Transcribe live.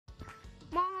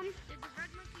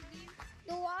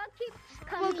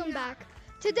Welcome back.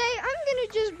 Today I'm gonna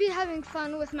just be having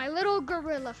fun with my little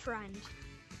gorilla friend.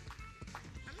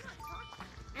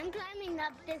 I'm climbing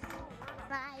up this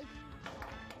slide.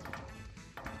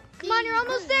 Come on, you're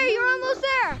almost there. You're almost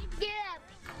there. Get up.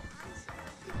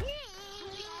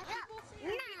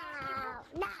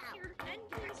 No.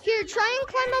 Here, try and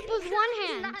climb up with one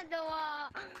hand. Not the wall.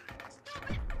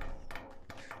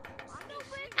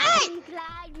 Hey! I'm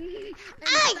climbing.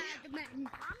 Hey!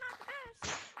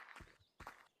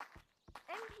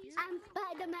 I'm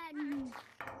Spider-Man.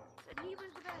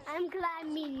 I'm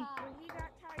climbing.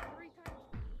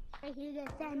 I hear the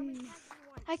sun.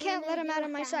 I can't let him out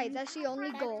of my sight. That's the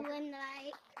only goal. That's when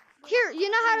I... Here, you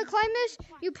know how to climb this?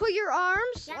 You put your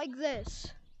arms like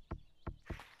this.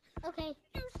 Okay.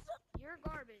 You're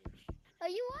garbage. Are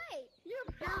you white? You're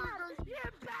bad.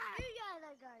 You're bad. You guys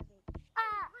are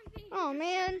garbage. Oh,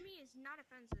 man. To me is not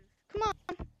offensive. Come on.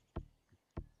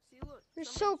 See, look. You're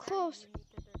so close.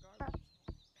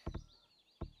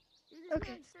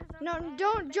 Okay. No,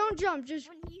 don't jump. Just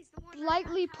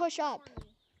lightly push up.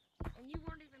 And you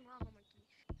weren't even wrong on my key.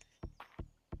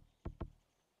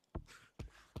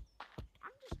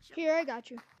 I'm just chilling. Here, I got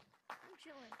you. I'm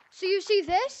chilling. So you see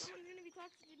this? Someone's gonna be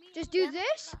toxic to me. Just do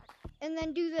this, and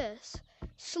then do this.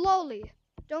 Slowly.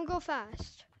 Don't go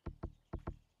fast.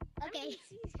 Okay.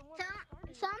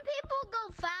 Some people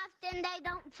go fast and they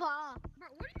don't fall. Bro,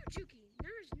 what are you juking?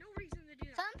 There is no reason to do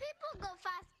that. Some people go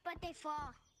fast but they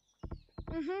fall.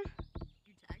 Mm-hmm.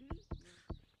 You tagged me?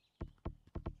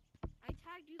 I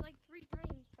tagged you like 3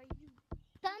 times by you.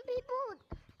 Some people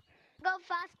go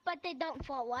fast but they don't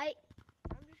fall, right?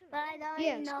 I'm just But I don't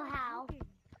Yes. even know how.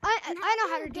 I know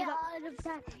how to do get that. all of that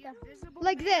stuff. invisible.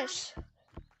 Like this.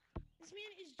 This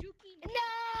man is juking.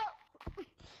 No!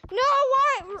 No,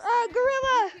 why?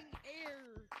 Gorilla. Juking air.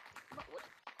 But what?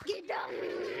 Get down! Oh,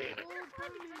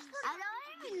 I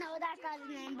don't even know that guy's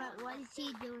name, but what is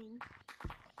he doing?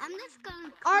 I'm just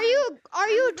gonna... Are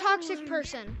you a toxic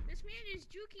person? This man is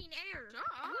juking air.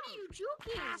 What are you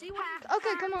juking? See what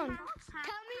Okay, come on.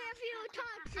 Tell me if you're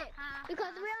toxic,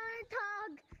 because we are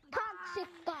toxic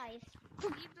guys.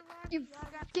 You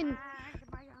fucking.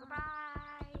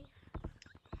 Goodbye.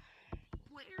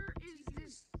 Where is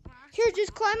this? Here,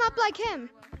 just climb up like him.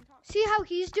 See how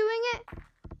he's doing it?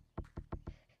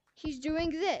 He's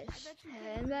doing this,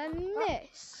 and then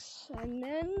this, and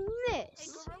then Hey,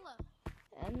 this, gorilla.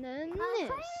 and then I this.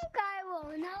 think I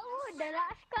will know who the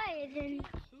last guy is in.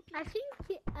 I think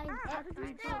I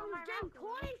Damn,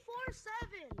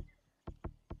 24/7.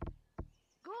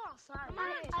 Go outside.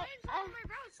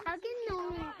 I can know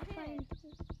it.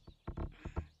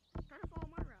 Try to follow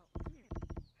my route.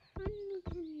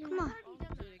 Come on,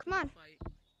 come on.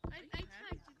 I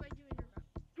tagged you by doing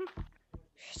your route.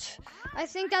 I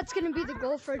think that's gonna be the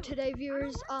goal for today,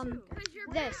 viewers.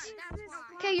 This.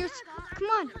 Okay, come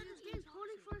on.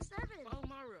 Follow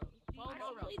my route. Follow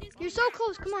my route. You're so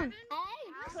close. Come on.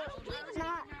 I'm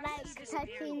not like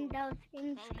touching those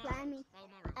things climbing. Follow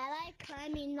my route. I like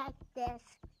climbing like this.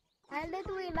 I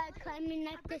literally like climbing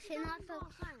like this, and also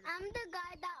I'm the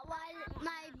guy that while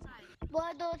my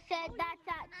brother said that's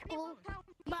at school,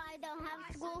 but I don't have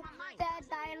school, that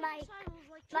I like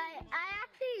I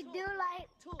actually do like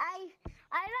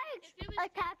I like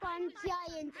Attack on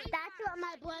Giants. That's what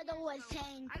my brother was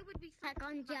saying. I would be Attack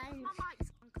on Giants.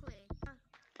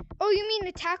 Oh, you mean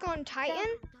Attack on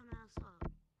Titan?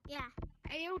 Yeah.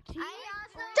 AOT.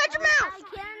 Touch your mouth! I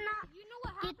cannot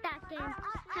get that thing.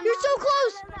 You're so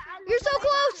close. You're so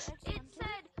close. It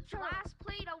said last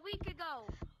played a week ago.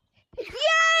 Yay!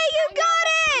 You got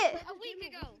it! A week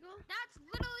ago. That's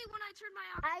literally when I turned my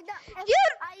I don't.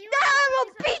 I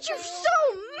will beat you so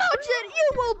much that you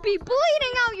will be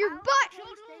bleeding out your butt.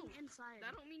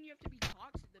 That don't mean you have to be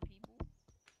toxic to people.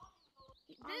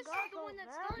 This is the one that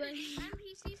started.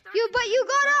 NPC started. But you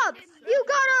got up. You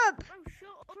got up.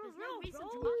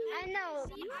 I know.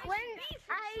 When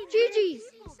GG's.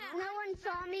 no one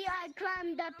saw me, I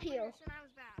climbed up here.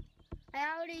 I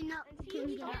already know.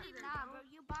 You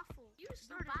baffled. You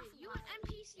started it. You an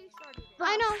NPC started it.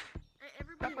 I know.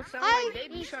 Everybody.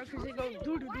 Baby shark because it goes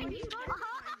doo doo doo.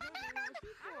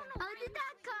 How did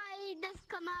that guy just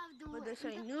come out of the But roof? this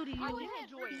ain't new to you.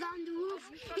 He's on the roof.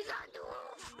 He's on the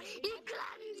roof. He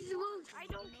climbed the roof. I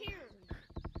don't care.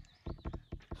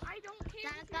 I don't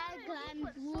care. That guy climbed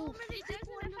the So roof. many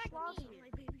people in the lobby.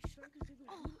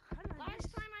 Last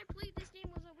time I played this game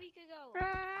was a week ago.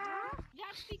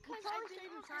 That's because I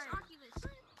didn't have this Oculus.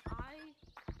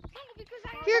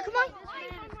 Here, come on.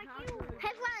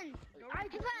 Have fun.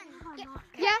 Have fun.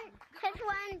 Yeah. Have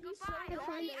fun. Goodbye.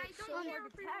 Okay, I don't care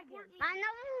for your I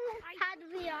know how to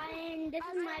VR, and this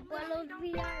is my brother's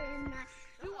VR, and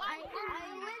I really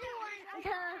want to,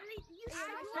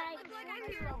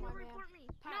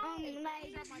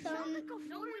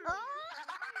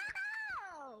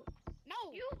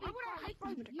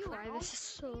 I'm gonna cry. This is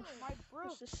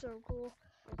so cool.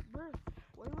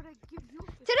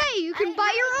 Today you can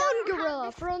buy your own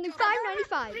gorilla for only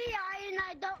 $5.95.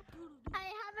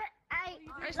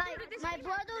 My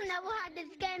brother never had this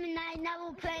game and I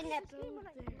never played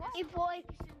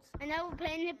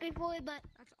it before. But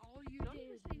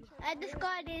I just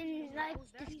got in to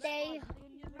stay.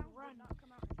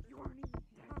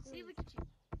 See, look at you.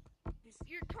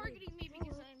 You're targeting me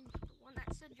because I'm the one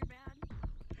that said you're bad.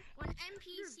 When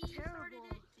NPC started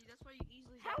it, see, that's why you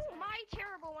easily. How am I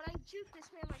terrible when I juke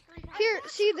this man like 3 times? Here,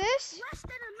 see this? Less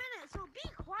than a minute, so be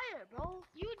quiet, bro.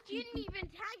 You didn't even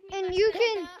tag me. And you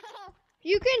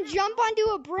can jump onto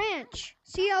a branch.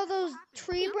 See how those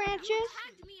tree branches? You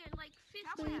tagged me in like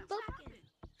 15 seconds.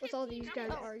 With all these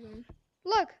guys arguing.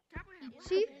 Look,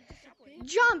 see?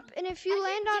 Jump, and if you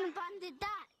land on...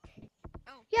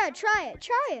 Yeah, try it. I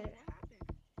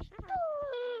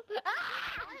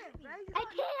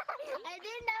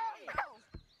didn't know.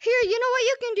 Here, you know what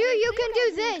you can do? You can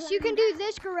do this. You can do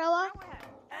this, gorilla. So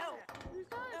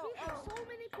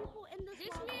many people in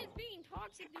this man's being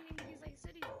toxic to me because I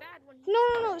said he's bad when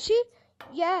No, see?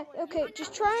 Yeah, okay,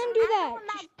 just try and do that.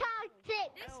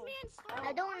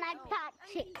 I don't like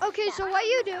toxic. Okay, so what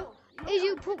you do is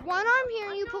you put one arm here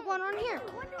and you put one on here.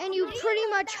 And you pretty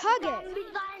much hug it.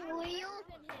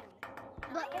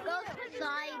 But go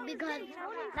outside because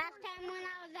last time when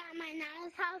I was at my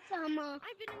nan's house, I've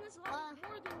been in this house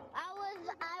more than I was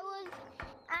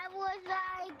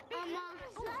like,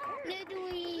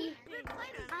 literally, I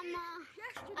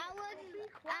was in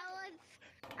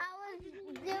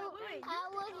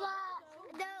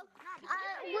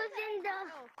the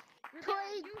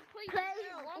toy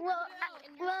place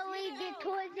where we did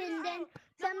toys and then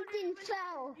something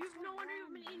fell. no wonder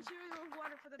you've been eating cereal with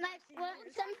water for the Like,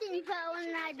 something fell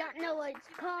and I don't know what it's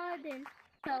called, and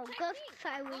so go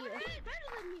try with you.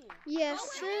 Yes,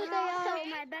 sir, they So are.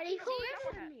 my buddy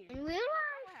horse in real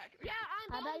life.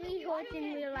 My buddy horse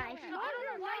in real life. I don't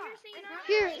know why you're saying that.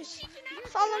 Here,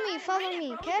 follow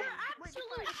me, okay?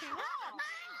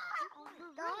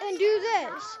 And do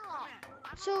this.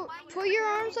 So, put your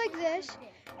arms like this,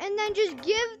 and then just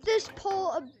give this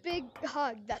pole a big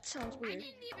hug. That sounds I weird.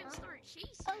 didn't even start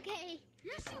chasing. Okay.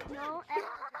 Yes, you did. No,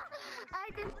 I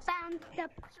just bounced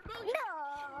up. No.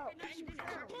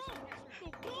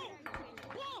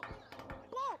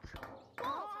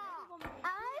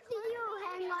 I see you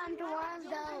hang on to one of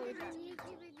those.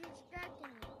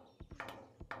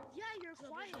 Yeah, you're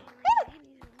quiet.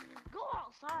 Go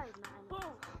outside, man.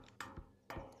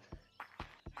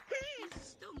 He's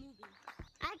still moving.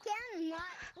 I cannot.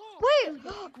 Wait,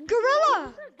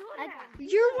 gorilla!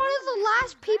 You're one of the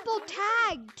last people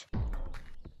tagged.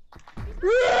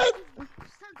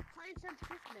 Playing since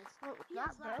Christmas.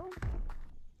 Not bro.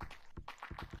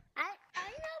 I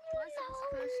never know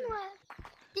what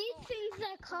these things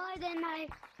are called, and I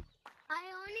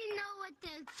only know what the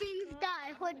things that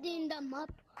are holding them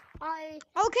up are.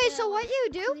 Okay, so what you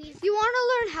do? You want to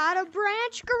learn how to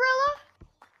branch, gorilla?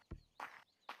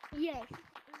 Yes.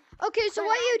 Okay, so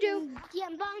what you do?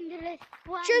 Jump onto this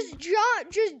one.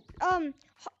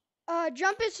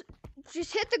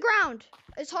 Just hit the ground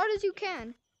as hard as you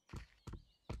can.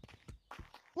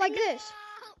 Like this.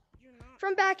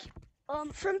 From back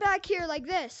here, like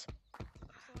this.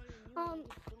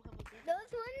 Those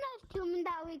windows to me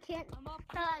that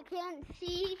I can't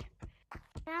see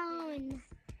now and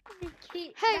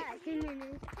Hey,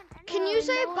 can you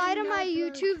say bye to my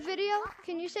YouTube video?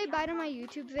 Can you say bye to my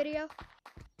YouTube video?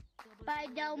 Bye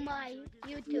to my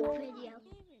YouTube video.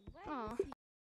 Aw.